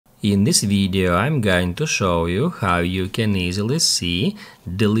In this video, I'm going to show you how you can easily see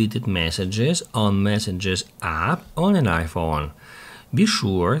deleted messages on Messages app on an iPhone. Be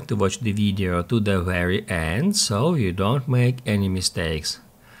sure to watch the video to the very end so you don't make any mistakes.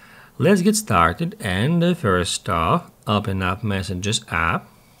 Let's get started, and first off, open up Messages app.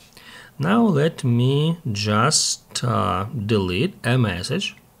 Now let me just delete a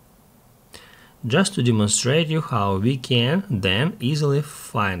message, just to demonstrate you how we can then easily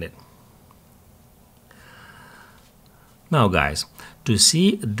find it. Now guys, to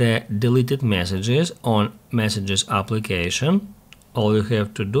see the deleted messages on Messages application, all you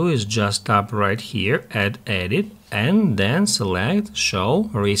have to do is just tap right here at Edit and then select Show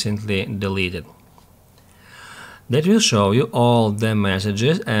Recently Deleted. That will show you all the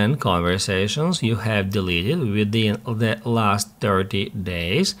messages and conversations you have deleted within the last 30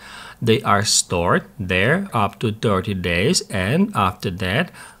 days. They are stored there up to 30 days, and after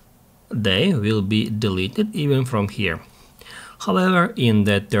that they will be deleted even from here. However, in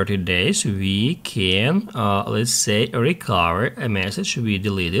that 30 days we can, let's say, recover a message we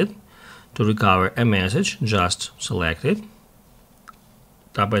deleted. To recover a message, just select it,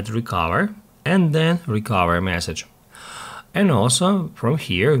 tap at Recover, and then Recover Message. And also from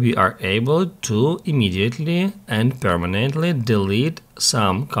here we are able to immediately and permanently delete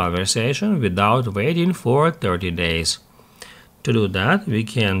some conversation without waiting for 30 days. To do that, we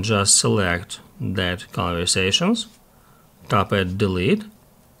can just select that conversations, tap at Delete,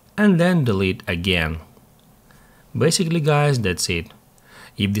 and then delete again. Basically guys, that's it.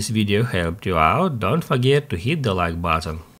 If this video helped you out, don't forget to hit the like button.